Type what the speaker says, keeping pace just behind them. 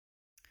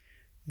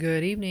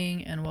Good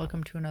evening, and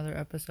welcome to another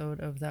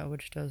episode of That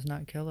Which Does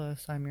Not Kill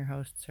Us. I'm your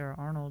host, Sarah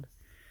Arnold,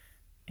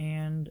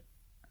 and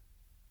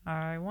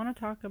I want to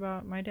talk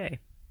about my day.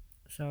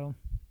 So,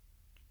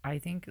 I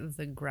think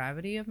the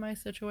gravity of my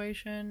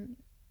situation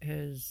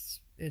is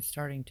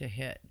starting to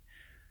hit.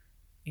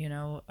 You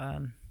know,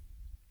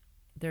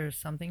 there's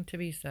something to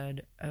be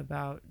said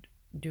about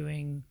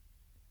doing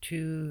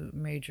two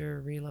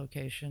major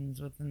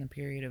relocations within the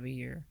period of a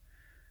year.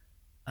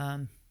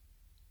 Um,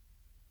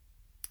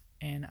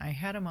 and I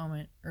had a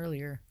moment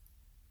earlier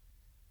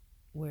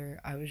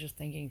where I was just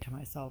thinking to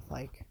myself,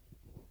 like,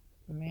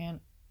 man,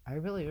 I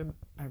really,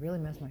 I really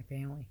miss my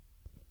family.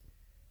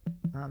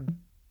 Um,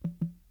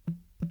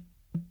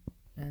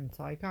 and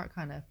so I got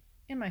kind of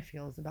in my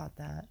feels about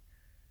that,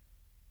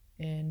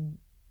 and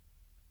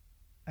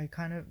I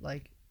kind of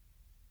like,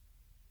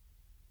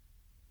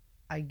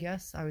 I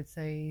guess I would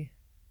say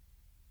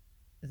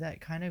that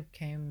kind of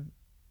came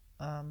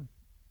um,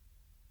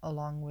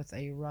 along with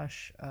a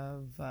rush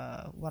of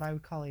what I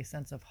would call a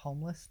sense of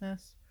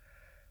homelessness,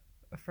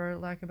 for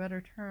lack of a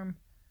better term,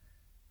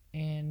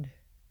 and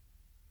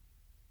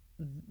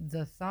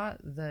the thought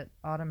that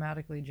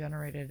automatically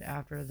generated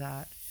after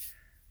that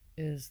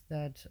is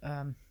that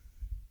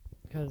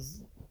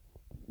because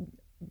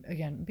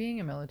again,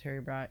 being a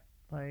military brat,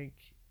 like,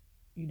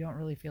 you don't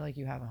really feel like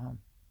you have a home.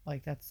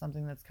 Like, that's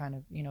something that's kind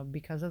of,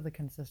 because of the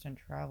consistent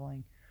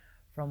traveling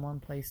from one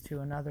place to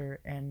another,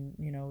 and,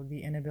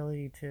 the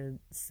inability to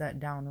set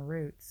down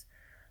roots,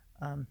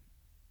 um,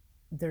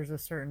 there's a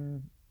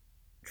certain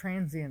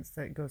transience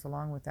that goes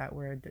along with that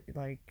where,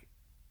 like,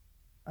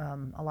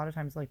 a lot of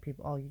times, like,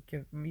 people,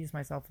 use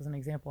myself as an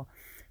example.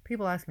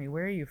 People ask me,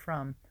 where are you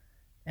from?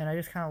 And I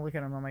just kind of look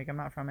at them, I'm like, I'm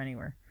not from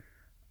anywhere.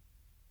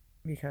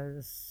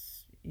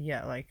 Because,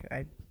 yeah, like,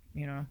 I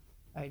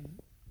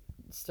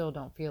still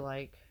don't feel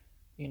like,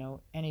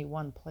 any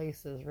one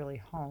place is really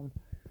home.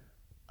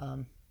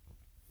 Um,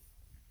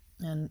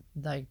 and,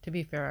 like, to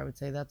be fair, I would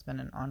say that's been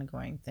an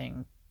ongoing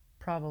thing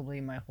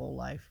probably my whole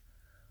life.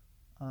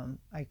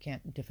 I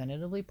can't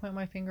definitively point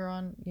my finger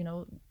on,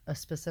 a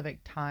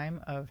specific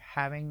time of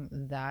having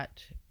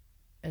that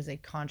as a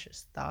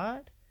conscious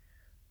thought,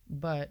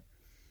 but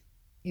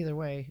either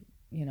way,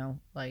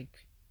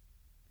 like,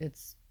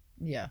 it's,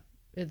 yeah,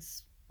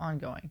 it's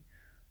ongoing.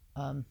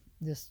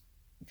 This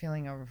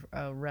feeling of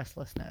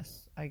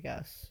restlessness, I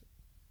guess.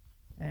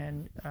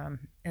 And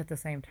at the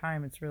same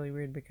time, it's really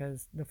weird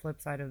because the flip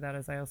side of that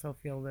is I also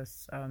feel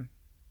this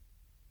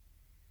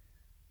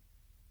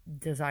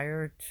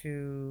desire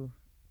to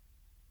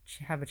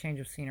have a change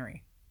of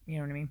scenery. You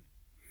know what I mean?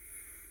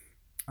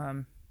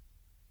 Um,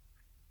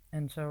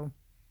 and so,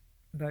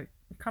 but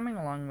coming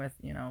along with,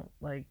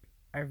 like,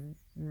 I've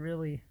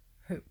really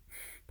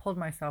pulled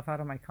myself out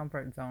of my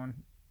comfort zone,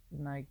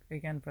 like,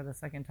 again, for the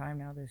second time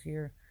now this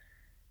year.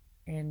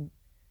 And,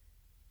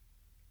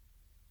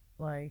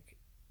 like,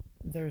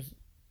 there's,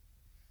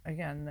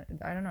 again,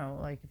 I don't know,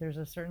 like, there's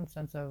a certain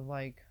sense of,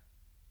 like,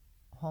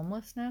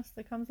 homelessness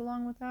that comes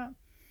along with that.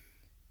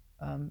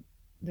 um,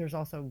 there's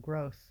also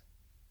growth,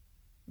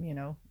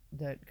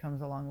 that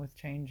comes along with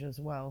change as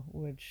well,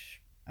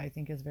 which I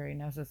think is very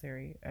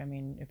necessary. I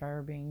mean, if I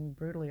were being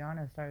brutally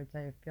honest, I would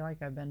say I feel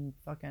like I've been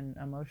fucking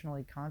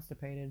emotionally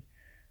constipated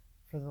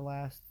for the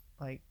last,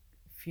 like,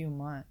 few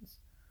months.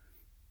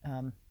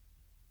 Um,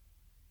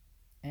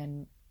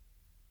 and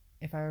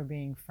if I were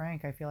being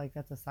frank, I feel like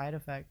that's a side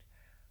effect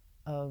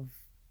of,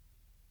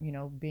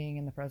 being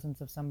in the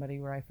presence of somebody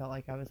where I felt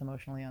like I was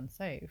emotionally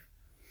unsafe.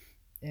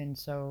 And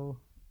so,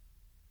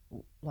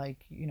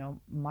 like,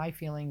 my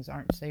feelings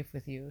aren't safe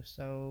with you,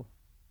 so,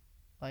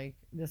 like,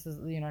 this is,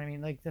 you know what I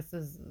mean, like, this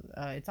is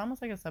it's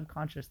almost like a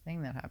subconscious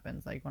thing that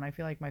happens, like, when I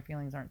feel like my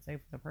feelings aren't safe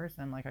with a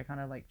person, like, I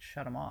kind of, like,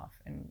 shut them off,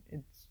 and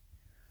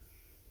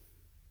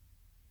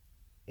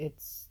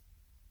it's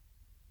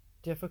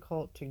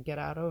difficult to get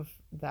out of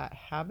that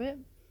habit.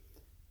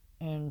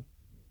 And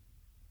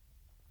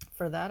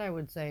for that, I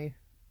would say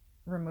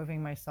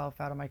removing myself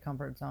out of my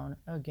comfort zone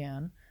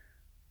again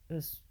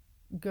is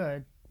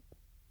good,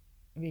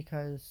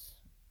 because,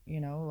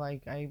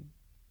 like, I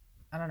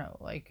don't know,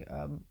 like,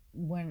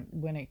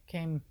 when it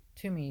came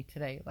to me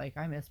today, like,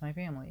 I miss my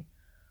family.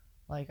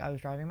 Like, I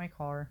was driving my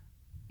car,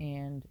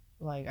 and,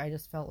 like, I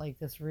just felt like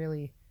this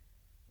really,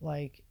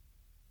 like,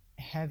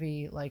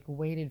 heavy, like,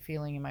 weighted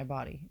feeling in my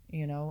body,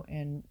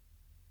 and,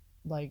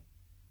 like,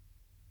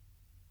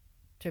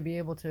 to be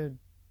able to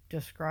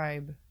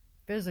describe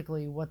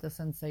physically what the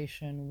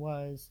sensation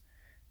was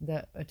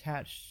that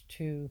attached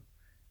to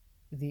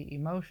the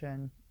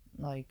emotion,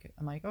 like,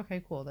 I'm like,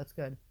 okay, cool, that's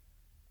good.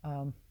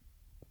 um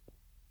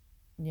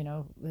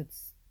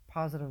it's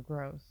positive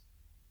growth,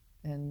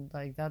 and,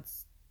 like,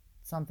 that's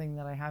something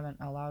that I haven't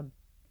allowed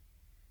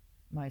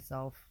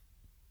myself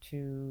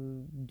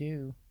to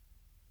do,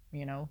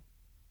 you know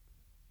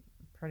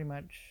pretty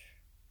much,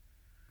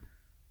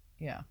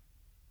 yeah,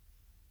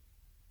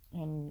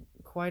 in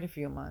quite a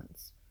few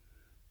months.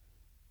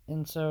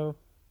 And so,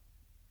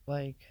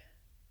 like,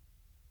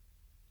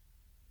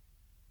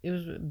 it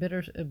was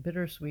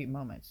bittersweet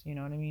moments, you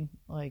know what I mean?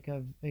 Like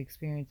of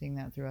experiencing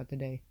that throughout the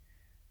day.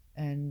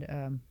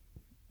 And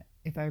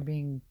if I were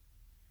being,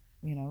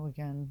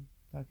 again,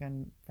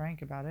 fucking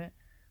frank about it,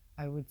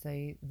 I would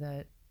say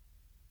that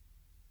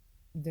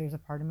there's a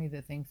part of me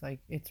that thinks like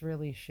it's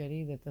really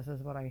shitty that this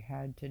is what I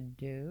had to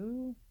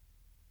do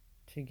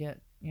to get,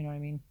 you know what I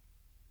mean,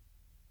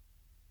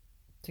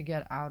 to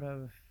get out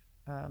of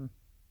um,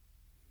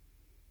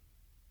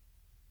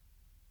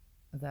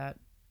 that,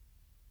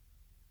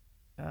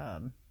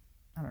 um,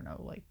 I don't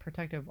know, like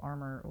protective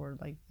armor or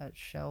like that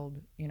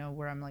shelled,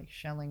 where I'm like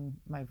shelling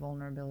my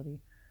vulnerability.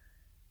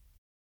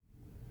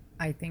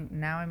 I think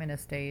now I'm in a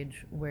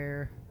stage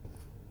where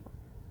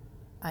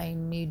I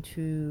need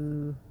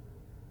to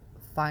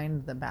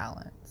find the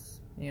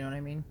balance. You know what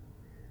I mean?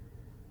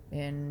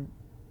 In,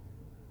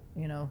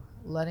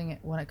 letting it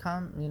when it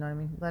comes, you know what I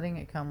mean? Letting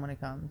it come when it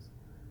comes.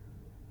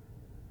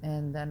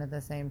 And then at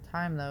the same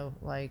time, though,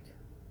 like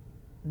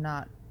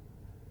not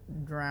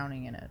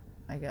drowning in it,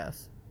 I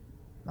guess.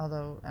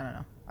 Although, I don't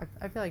know.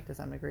 I feel like to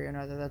some degree or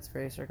another that's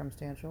very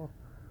circumstantial.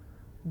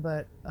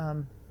 But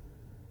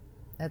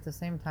at the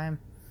same time,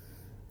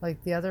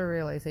 like the other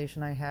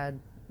realization I had,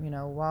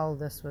 while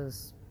this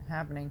was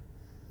happening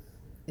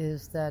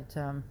is that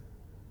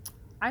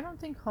I don't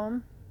think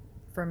home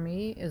for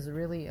me is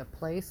really a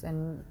place,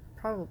 and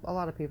probably a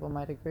lot of people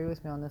might agree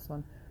with me on this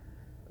one,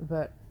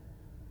 but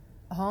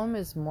home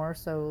is more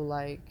so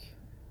like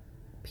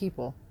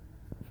people,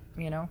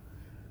 you know?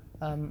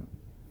 Um,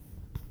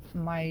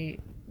 my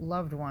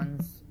loved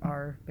ones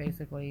are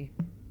basically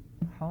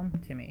home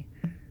to me.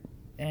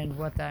 And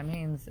what that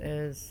means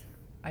is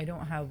I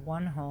don't have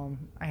one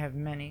home, I have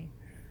many.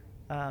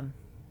 Um,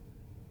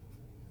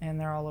 and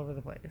they're all over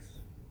the place,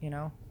 you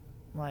know?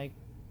 Like,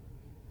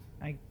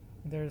 I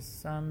there's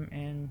some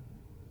in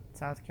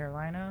South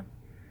Carolina,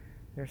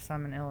 there's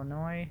some in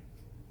Illinois,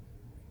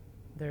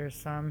 there's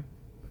some,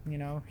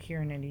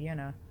 here in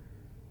Indiana.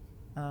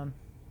 Um,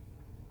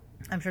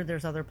 I'm sure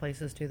there's other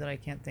places too that I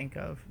can't think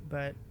of,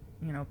 but,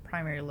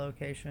 primary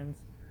locations,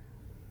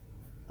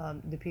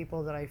 the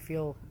people that I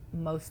feel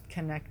most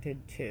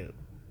connected to,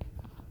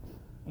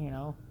 you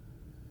know,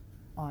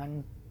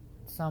 on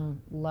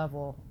some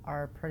level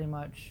are pretty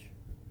much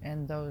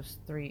in those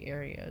three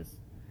areas.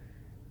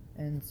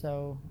 And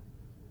so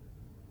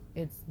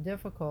it's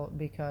difficult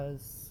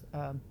because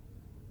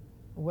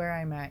where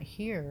I'm at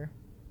here,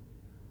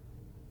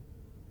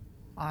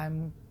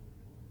 I'm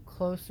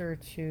closer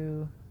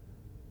to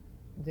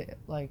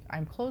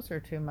I'm closer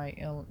to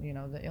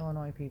the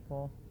Illinois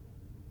people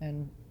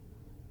and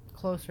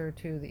closer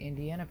to the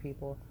Indiana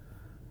people,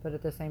 but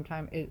at the same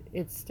time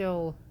it's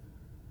still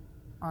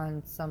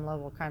on some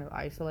level kind of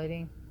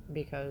isolating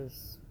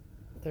because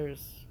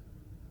there's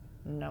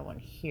no one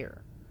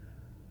here,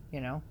 you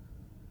know,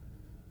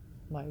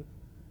 like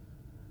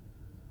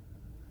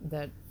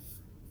that.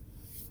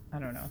 I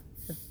don't know,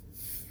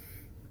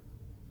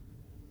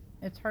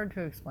 it's hard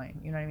to explain,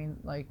 you know what I mean,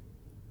 like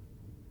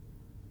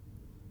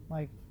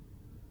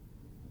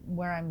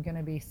where I'm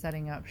gonna be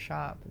setting up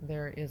shop,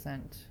 there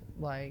isn't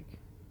like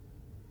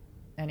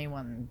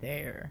anyone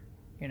there,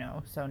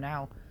 so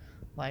now,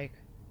 like,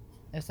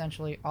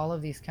 essentially all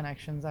of these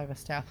connections I've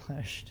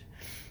established,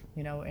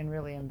 and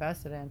really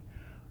invested in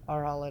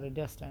are all at a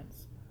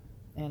distance.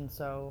 And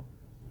so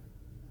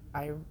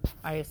I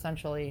I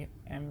essentially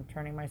am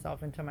turning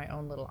myself into my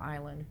own little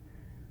island,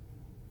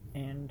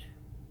 and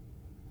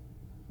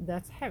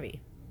that's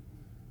heavy,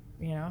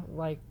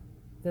 like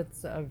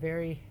that's a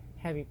very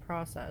heavy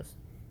process.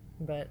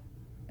 But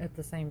at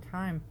the same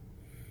time,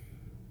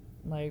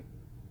 like,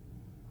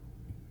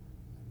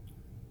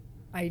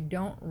 I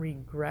don't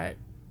regret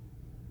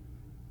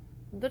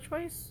the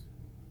choice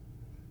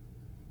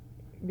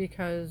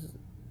because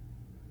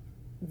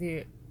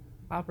the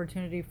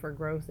opportunity for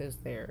growth is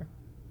there,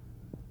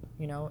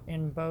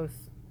 in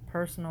both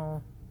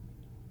personal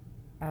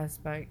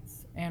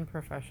aspects and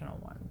professional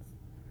ones.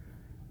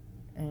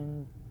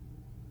 And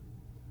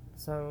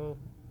so,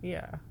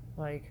 yeah,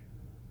 like,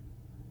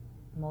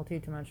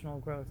 multi-dimensional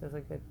growth is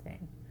a good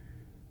thing.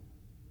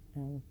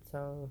 And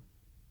so,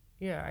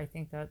 yeah, I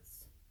think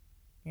that's,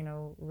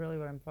 really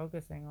what I'm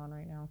focusing on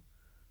right now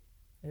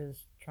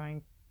is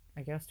trying,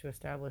 I guess, to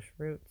establish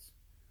roots.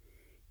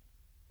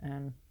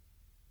 And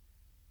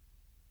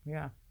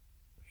yeah,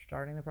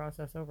 starting the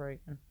process over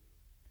again.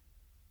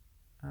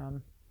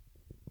 Um,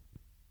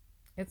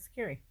 it's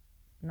scary.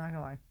 I'm not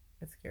gonna lie,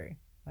 it's scary.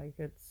 Like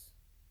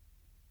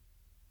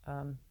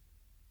um,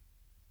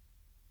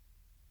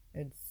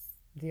 it's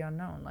the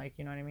unknown. Like,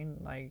 you know what I mean.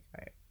 Like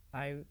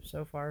I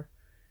so far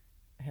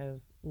have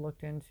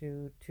looked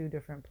into two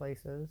different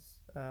places.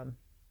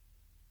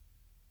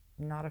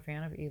 Not a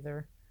fan of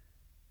either.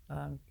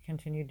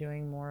 Continue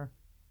doing more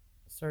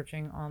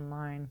searching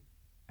online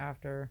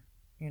after,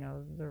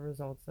 the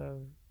results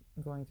of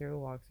going through a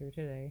walkthrough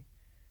today.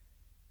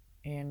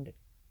 And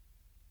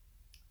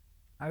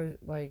I was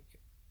like,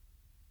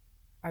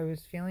 I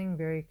was feeling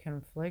very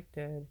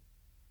conflicted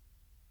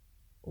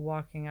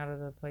walking out of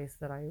the place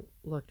that I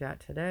looked at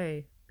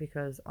today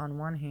because, on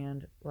one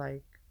hand,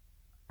 like,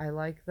 I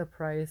like the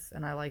price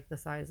and I like the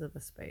size of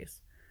the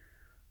space.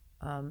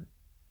 Um,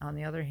 on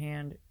the other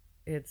hand,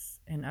 it's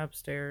an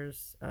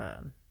upstairs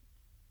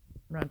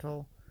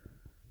rental,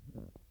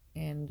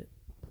 and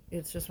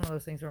it's just one of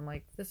those things where I'm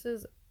like, this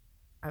is,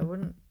 I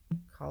wouldn't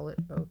call it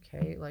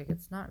okay. Like,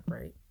 it's not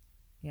great,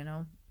 you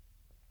know?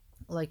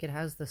 Like, it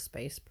has the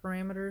space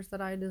parameters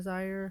that I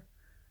desire,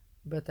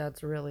 but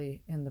that's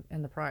really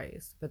in the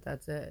price, but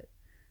that's it.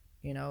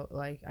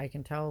 Like I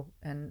can tell,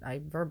 and I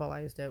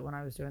verbalized it when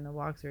I was doing the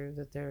walkthrough,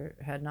 that there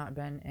had not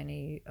been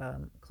any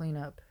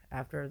cleanup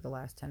after the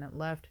last tenant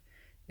left.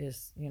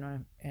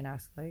 And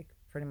asked, like,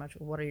 pretty much,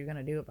 what are you going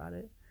to do about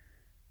it?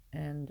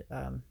 And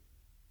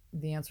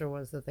the answer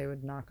was that they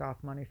would knock off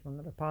money from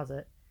the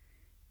deposit.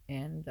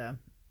 And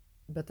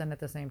but then at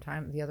the same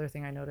time, the other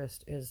thing I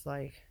noticed is,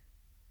 like,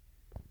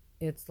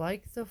 it's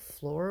like the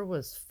floor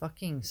was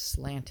fucking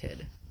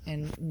slanted,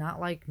 and not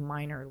like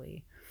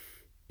minorly.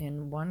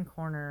 In one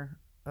corner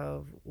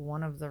of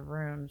one of the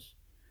rooms,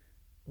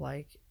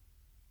 like,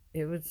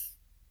 it was,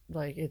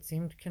 like, it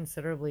seemed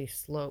considerably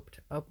sloped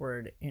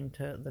upward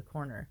into the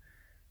corner,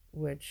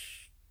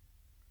 which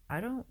I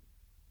don't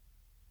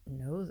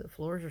know that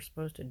floors are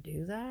supposed to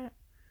do that.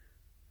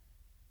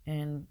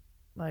 And,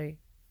 like,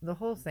 the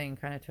whole thing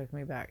kind of took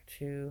me back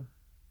to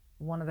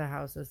one of the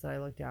houses that I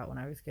looked at when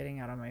I was getting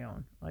out on my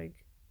own. Like,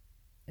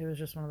 it was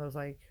just one of those,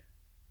 like,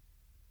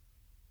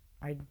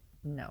 I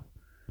know.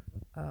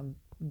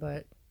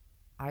 But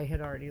I had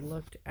already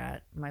looked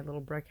at my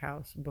little brick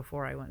house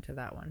before I went to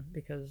that one,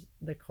 because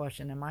the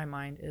question in my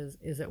mind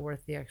is it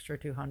worth the extra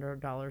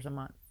 $200 a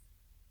month?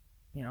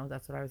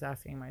 That's what I was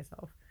asking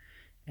myself.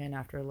 And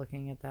after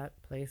looking at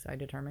that place, I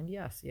determined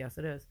yes,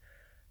 it is.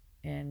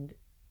 And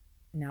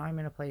now I'm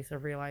in a place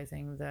of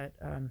realizing that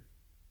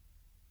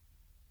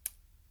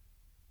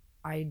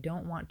I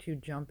don't want to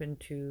jump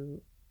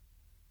into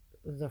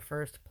the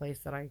first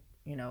place that I,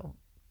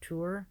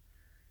 tour,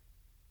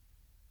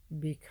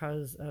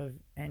 because of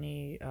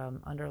any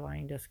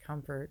underlying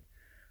discomfort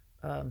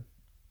um,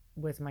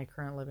 with my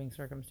current living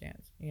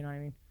circumstance. You know what I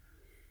mean?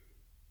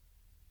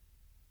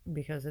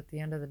 Because at the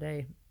end of the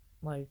day,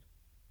 like,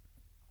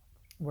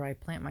 where I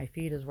plant my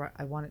feet is where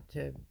I want it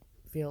to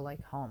feel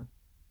like home,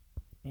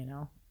 you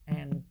know?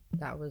 And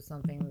that was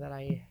something that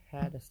I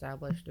had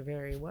established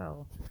very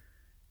well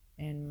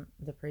in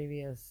the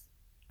previous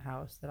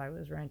house that I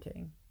was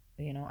renting.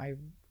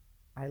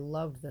 I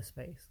loved the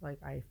space. Like,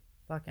 I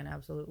fucking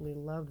absolutely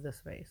loved the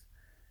space.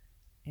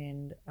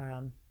 And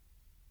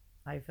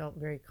I felt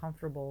very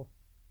comfortable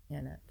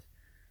in it.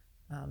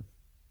 Um,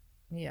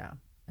 yeah.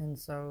 And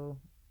so,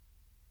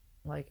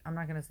 like, I'm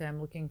not going to say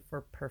I'm looking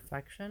for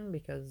perfection,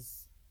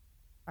 because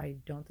I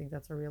don't think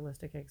that's a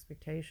realistic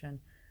expectation.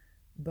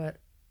 But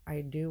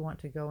I do want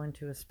to go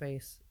into a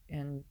space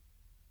and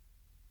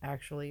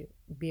actually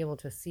be able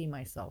to see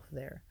myself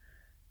there,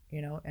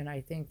 and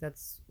I think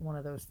that's one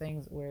of those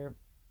things where,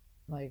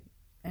 like,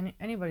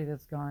 anybody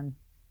that's gone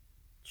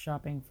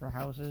shopping for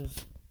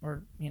houses,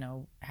 or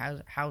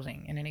has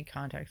housing in any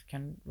context,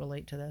 can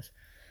relate to this.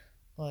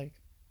 Like,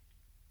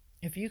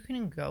 if you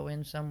can go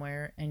in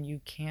somewhere and you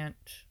can't,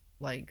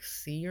 like,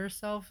 see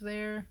yourself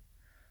there,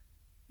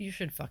 you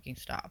should fucking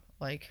stop.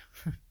 Like,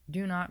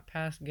 do not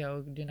pass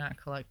go, do not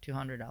collect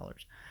 $200.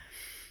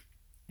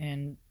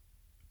 And,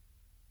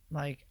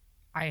 like,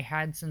 I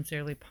had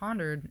sincerely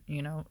pondered,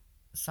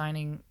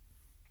 signing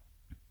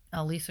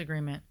a lease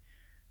agreement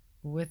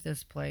with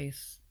this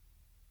place,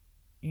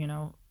 you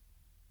know,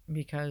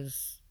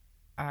 because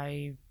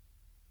I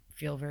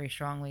feel very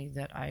strongly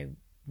that I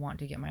want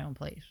to get my own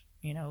place,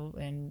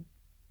 and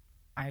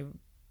I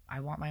I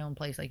want my own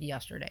place, like,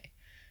 yesterday,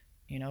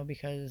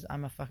 because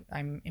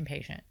I'm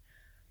impatient,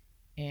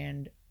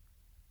 and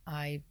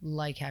I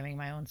like having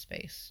my own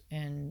space,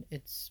 and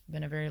it's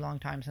been a very long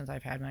time since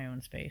I've had my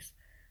own space.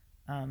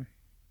 Um,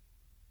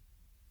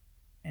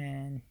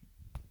 and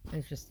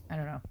it's just, I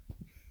don't know,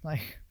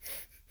 like,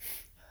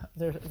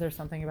 there's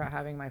something about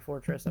having my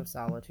fortress of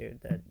solitude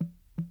that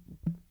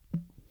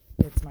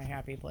it's my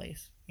happy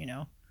place,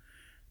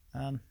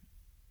 Um,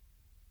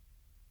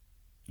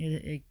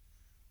 it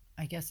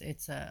I guess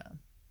it's a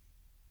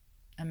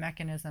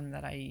mechanism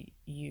that I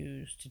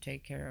use to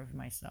take care of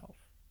myself,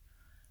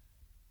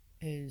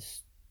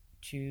 is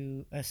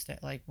to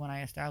like, when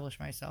I establish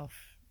myself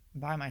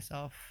by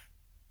myself,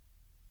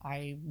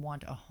 I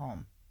want a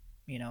home.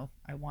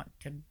 I want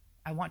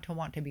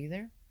to be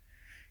there,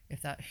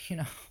 if that,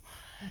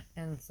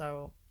 and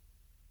so,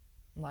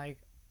 like,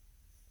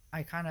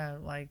 I kind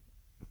of, like,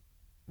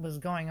 was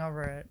going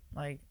over it,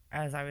 like,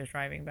 as I was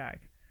driving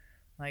back,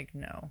 like,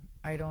 no,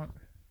 I don't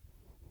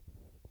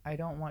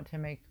want to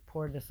make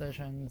poor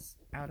decisions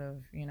out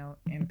of,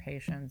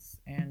 impatience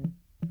and,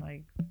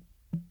 like,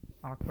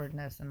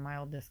 awkwardness and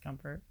mild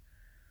discomfort.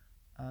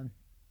 um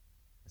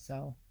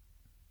so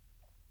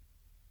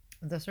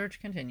the search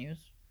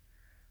continues.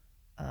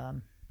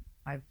 um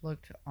I've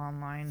looked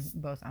online,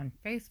 both on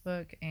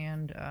Facebook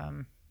and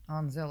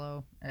on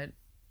Zillow, at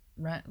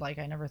rent. Like,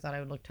 I never thought I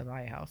would look to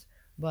buy a house,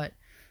 but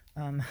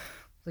at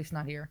least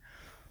not here.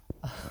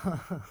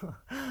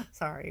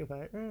 Sorry,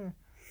 but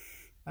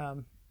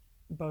um,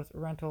 both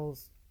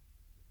rentals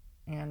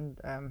and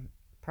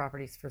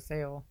properties for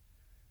sale.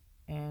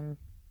 And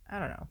I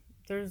don't know.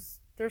 There's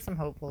some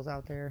hopefuls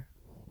out there.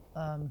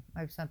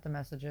 I've sent the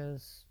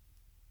messages.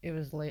 It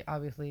was late,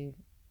 obviously,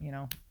 you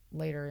know,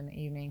 later in the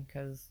evening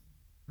because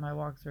my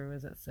walkthrough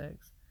is at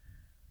 6.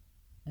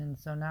 And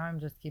so now I'm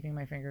just keeping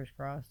my fingers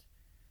crossed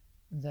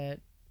that,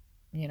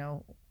 you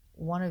know,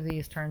 one of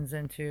these turns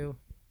into,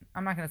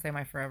 I'm not going to say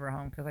my forever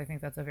home because I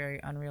think that's a very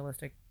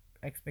unrealistic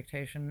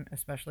expectation,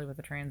 especially with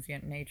the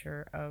transient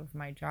nature of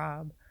my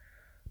job.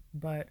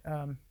 But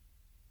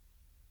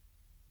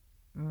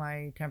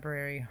my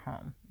temporary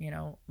home,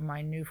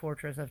 my new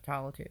fortress of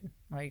solitude,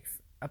 like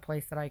a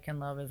place that I can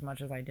love as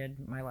much as I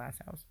did my last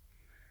house.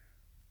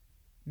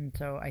 And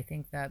so I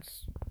think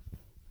that's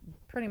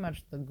pretty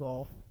much the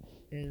goal,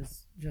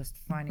 is just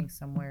finding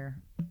somewhere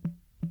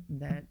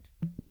that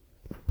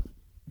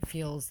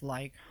feels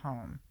like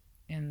home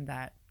in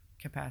that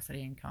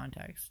capacity and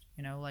context,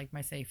 like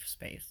my safe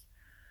space.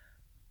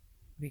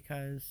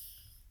 Because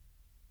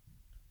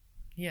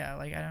yeah,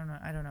 like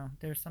I don't know.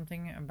 There's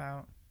something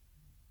about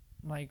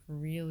like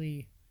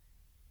really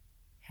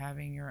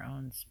having your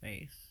own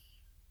space,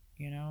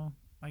 you know?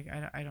 Like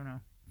I don't know.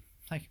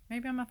 Like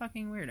maybe I'm a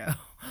fucking weirdo,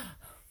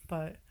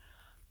 but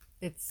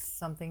it's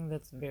something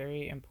that's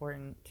very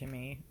important to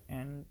me.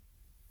 And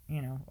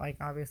like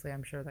obviously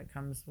I'm sure that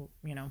comes,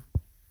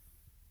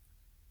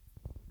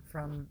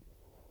 from,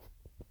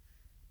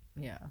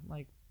 yeah,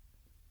 like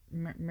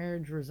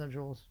marriage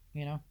residuals,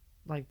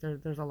 like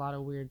there's a lot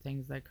of weird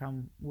things that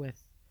come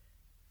with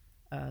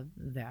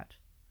that.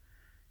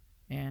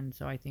 And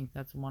so I think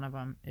that's one of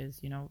them,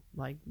 is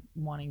like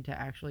wanting to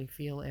actually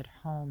feel at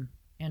home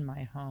in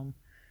my home,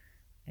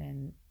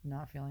 and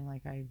not feeling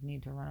like I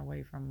need to run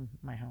away from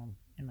my home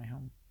in my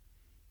home.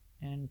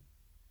 And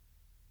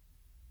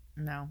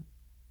now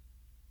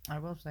I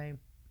will say,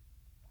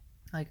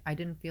 like, I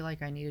didn't feel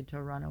like I needed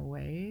to run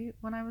away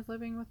when I was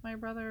living with my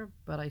brother,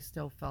 but I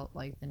still felt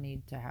like the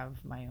need to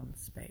have my own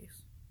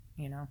space,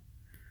 you know?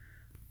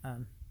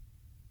 Um,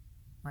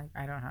 like,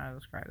 I don't know how to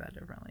describe that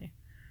differently.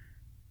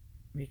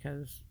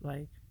 Because,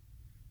 like,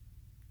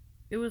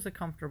 it was a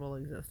comfortable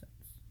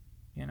existence,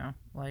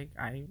 Like,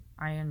 I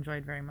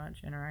enjoyed very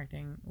much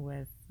interacting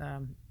with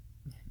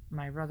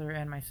my brother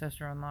and my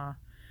sister in law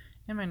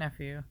and my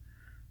nephew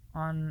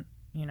on,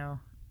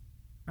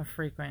 a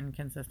frequent and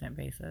consistent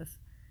basis.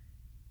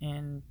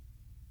 And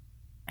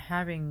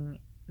having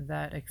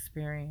that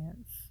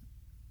experience,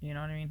 you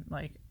know what I mean?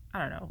 Like, I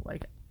don't know,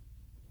 like,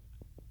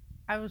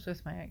 I was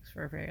with my ex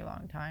for a very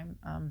long time.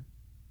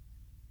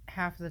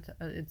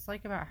 It's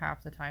like about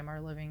half the time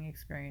our living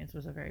experience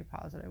was a very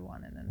positive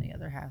one, and then the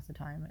other half the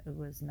time it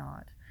was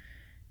not,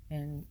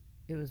 and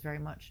it was very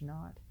much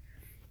not.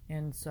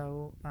 And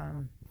so,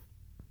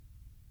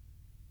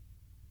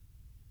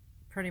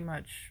 pretty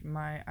much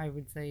I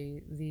would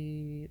say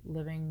the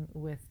living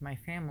with my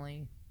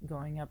family,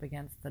 going up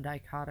against the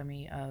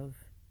dichotomy of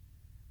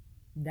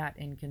that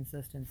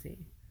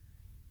inconsistency,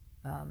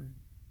 um,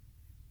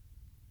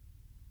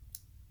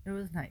 it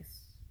was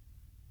nice,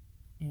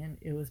 and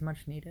it was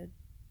much needed.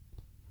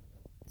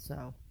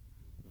 So,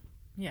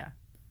 yeah.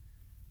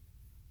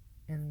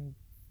 And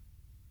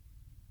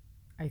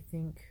I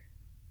think,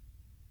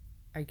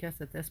 I guess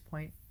at this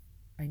point,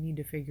 I need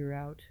to figure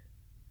out,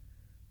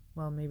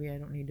 well, maybe I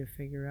don't need to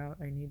figure out,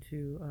 I need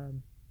to,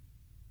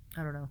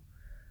 I don't know,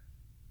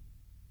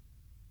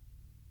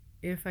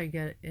 if I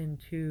get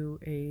into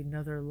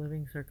another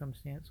living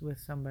circumstance with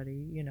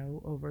somebody,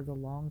 over the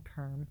long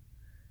term,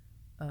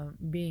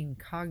 being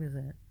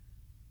cognizant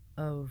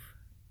of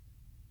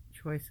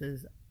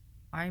choices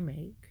I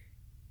make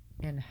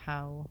and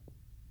how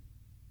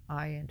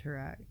I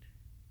interact,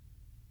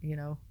 you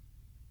know,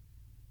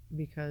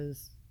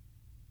 because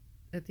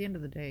at the end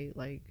of the day,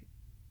 like,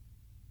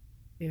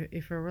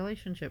 if a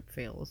relationship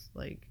fails,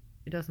 like,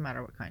 it doesn't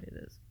matter what kind it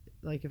is.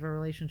 Like, if a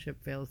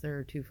relationship fails, there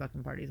are two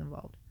fucking parties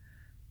involved,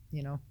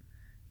 you know?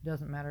 It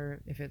doesn't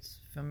matter if it's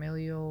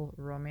familial,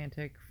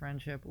 romantic,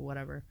 friendship,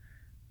 whatever.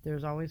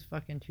 There's always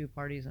fucking two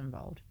parties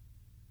involved.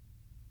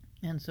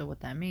 And so what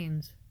that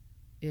means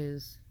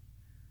is,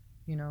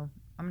 I'm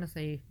going to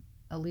say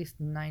at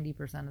least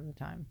 90% of the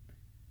time,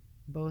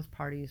 both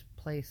parties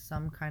play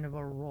some kind of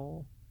a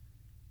role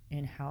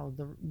in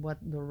what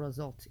the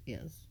result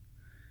is.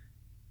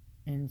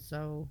 And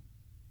so,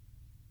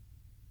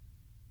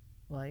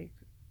 like,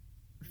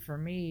 for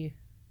me,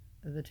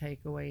 the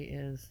takeaway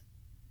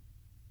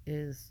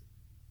is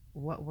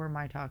what were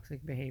my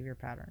toxic behavior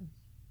patterns?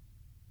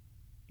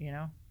 You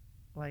know?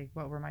 Like,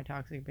 what were my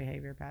toxic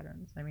behavior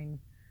patterns? I mean,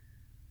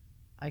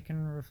 I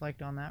can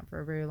reflect on that for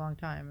a very long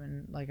time.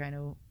 And, like, I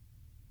know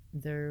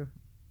there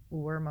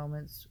were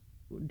moments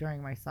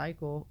during my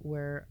cycle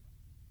where,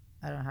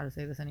 I don't know how to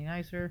say this any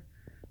nicer,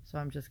 so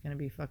I'm just going to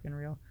be fucking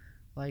real.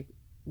 Like,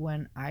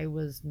 when I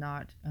was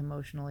not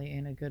emotionally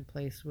in a good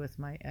place with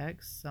my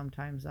ex,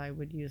 sometimes I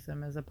would use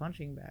them as a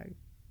punching bag.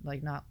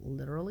 Like, not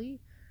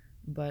literally,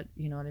 but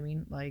you know what I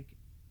mean? Like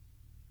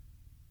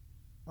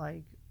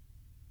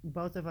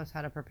both of us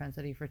had a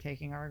propensity for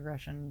taking our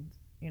aggression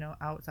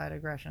outside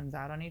aggressions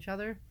out on each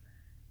other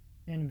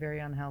in very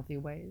unhealthy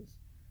ways.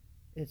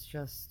 It's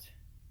just,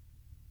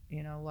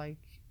 like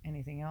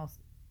anything else,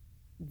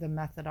 the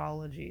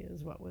methodology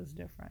is what was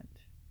different,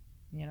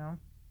 you know?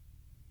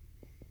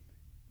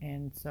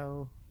 And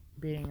so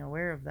being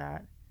aware of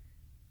that,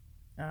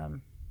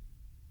 um,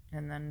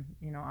 and then,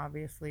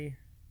 obviously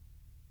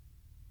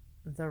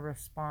the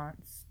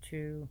response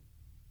to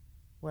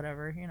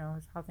whatever,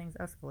 is how things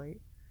escalate,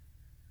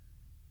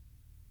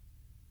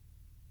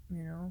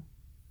 you know?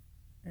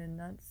 And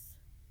that's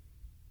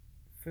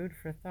food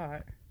for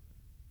thought.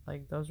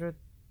 Like, those are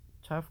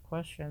tough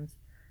questions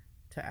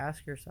to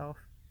ask yourself.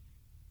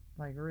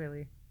 Like,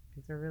 really.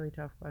 Like, they're really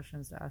tough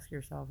questions to ask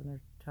yourself, and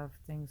they're tough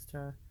things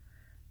to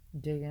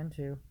dig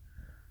into.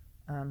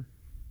 Um,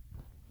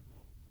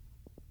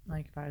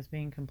 like, if I was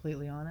being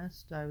completely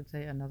honest, I would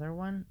say another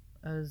one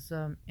is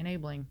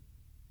enabling,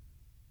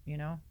 you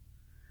know?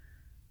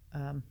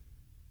 Um,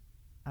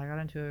 I got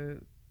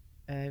into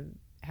a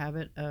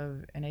habit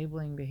of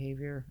enabling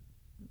behavior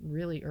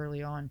really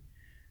early on,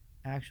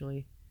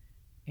 actually,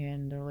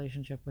 in the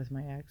relationship with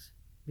my ex,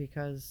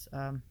 because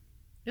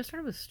just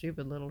started with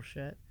stupid little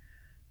shit,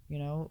 you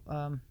know?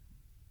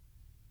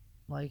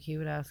 Like, he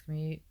would ask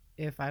me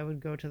if I would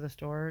go to the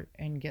store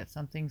and get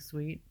something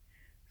sweet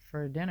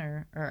for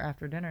dinner or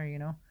after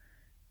dinner,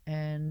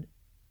 and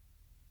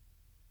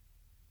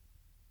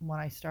when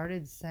I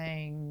started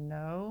saying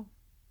no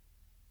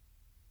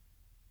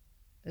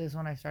is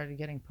when I started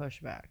getting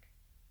pushback,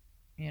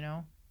 you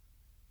know?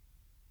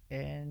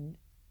 And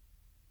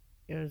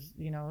it was,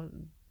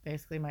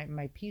 basically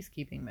my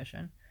peacekeeping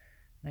mission.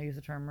 And I use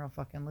the term real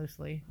fucking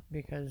loosely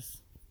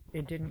because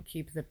it didn't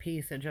keep the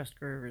peace, it just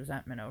grew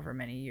resentment over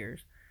many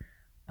years.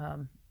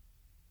 Um,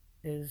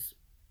 is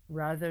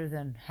rather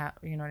than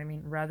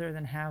rather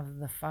than have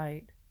the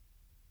fight,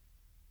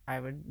 I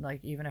would,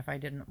 like, even if I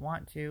didn't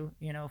want to,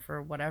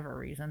 for whatever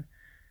reason,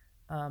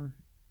 um,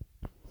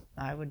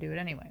 I would do it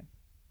anyway,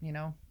 you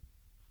know?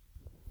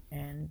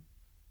 And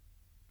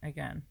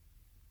again,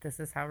 this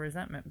is how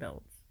resentment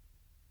builds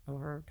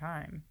over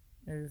time,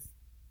 is,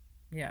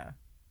 yeah,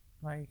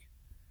 like,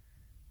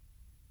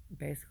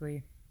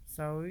 basically.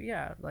 So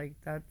yeah, like,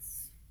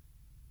 that's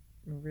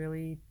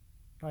really,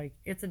 like,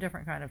 it's a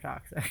different kind of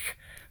toxic,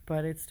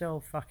 but it's still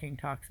fucking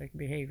toxic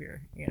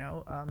behavior,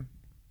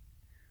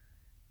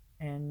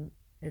 and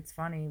it's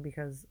funny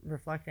because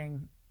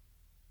reflecting,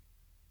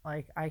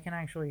 like, I can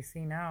actually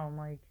see now, I'm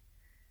like,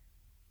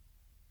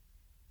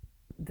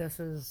 this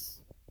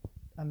is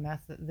a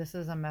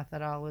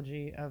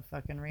methodology of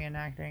fucking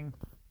reenacting,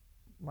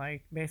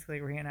 like, basically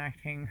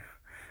reenacting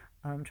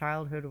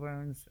childhood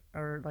wounds,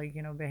 or, like,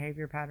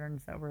 behavior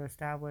patterns that were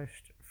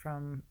established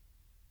from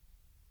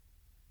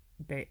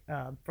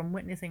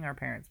witnessing our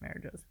parents'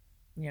 marriages,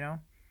 you know.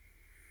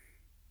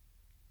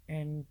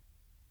 And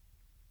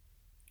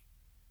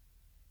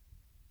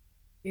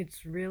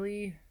it's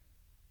really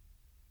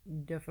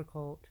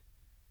difficult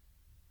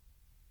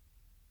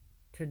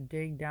to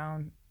dig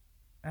down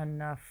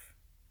enough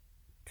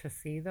to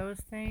see those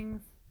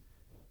things,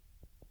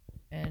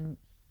 and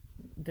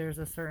there's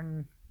a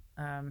certain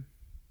um,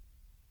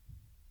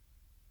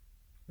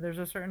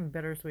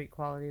 bittersweet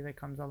quality that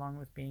comes along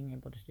with being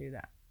able to do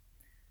that,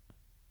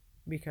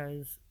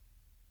 because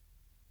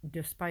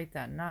despite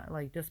that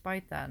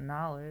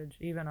knowledge,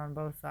 even on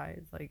both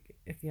sides, like,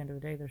 at the end of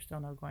the day, there's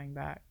still no going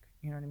back,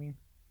 you know what I mean?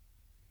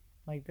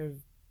 Like, there's,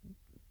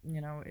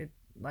 it,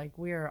 like,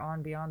 we are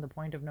on beyond the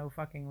point of no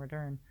fucking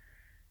return.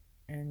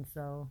 And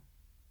so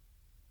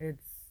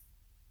it's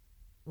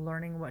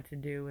learning what to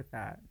do with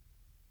that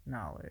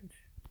knowledge,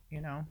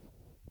 you know?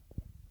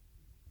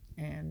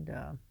 And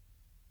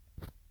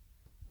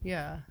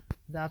yeah,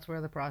 that's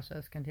where the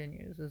process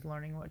continues, is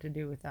learning what to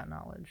do with that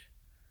knowledge.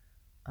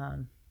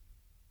 Um,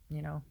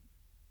 you know,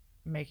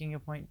 making a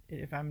point,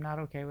 if I'm not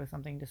okay with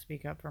something, to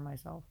speak up for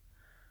myself,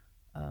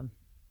 um,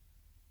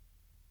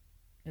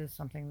 is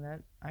something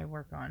that I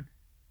work on.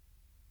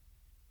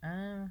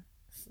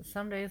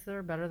 Some days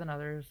are better than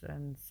others,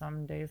 and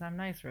some days I'm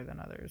nicer than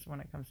others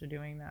when it comes to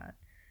doing that.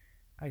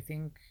 I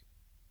think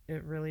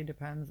it really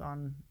depends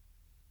on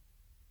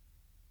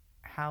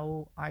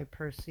how I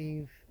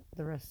perceive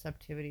the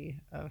receptivity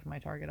of my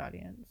target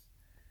audience.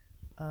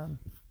 Um,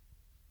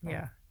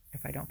 yeah,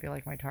 if I don't feel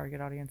like my target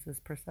audience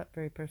is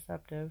very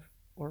perceptive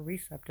or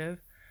receptive,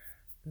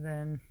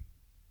 then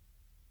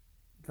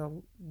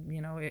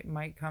it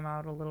might come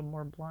out a little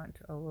more blunt,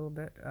 a little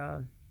bit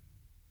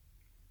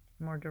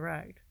more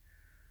direct.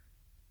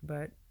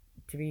 But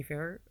to be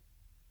fair,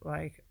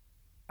 like,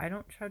 I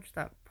don't judge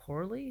that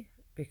poorly,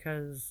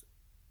 because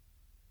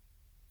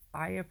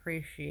I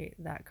appreciate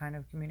that kind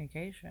of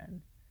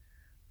communication.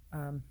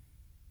 Um,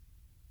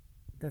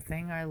 the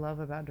thing I love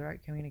about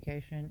direct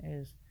communication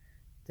is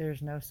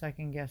there's no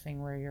second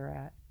guessing where you're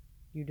at.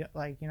 You do,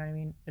 like, you know what I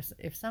mean?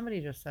 If somebody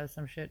just says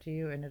some shit to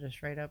you and it is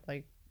straight up,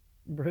 like,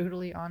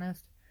 brutally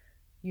honest,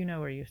 you know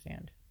where you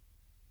stand.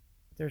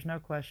 There's no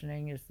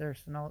questioning. Is there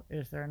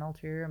an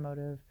ulterior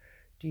motive?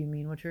 Do you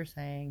mean what you're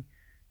saying?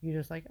 You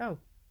just, like, oh,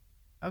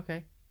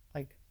 okay,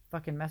 like,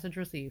 fucking message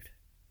received.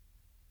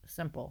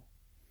 simple.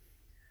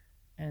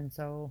 And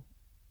so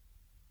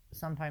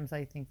sometimes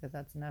I think that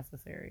that's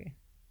necessary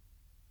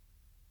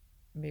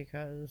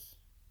because,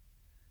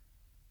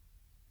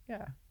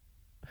 yeah,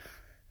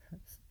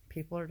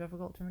 people are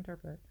difficult to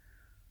interpret.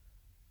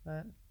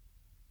 But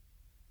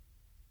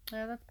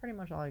yeah, that's pretty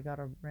much all I got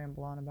to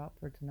ramble on about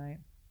for tonight.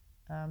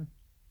 Um,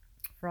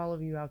 for all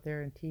of you out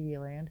there in TV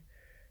land,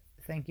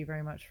 thank you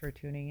very much for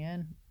tuning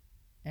in.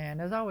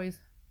 And as always,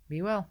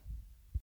 be well.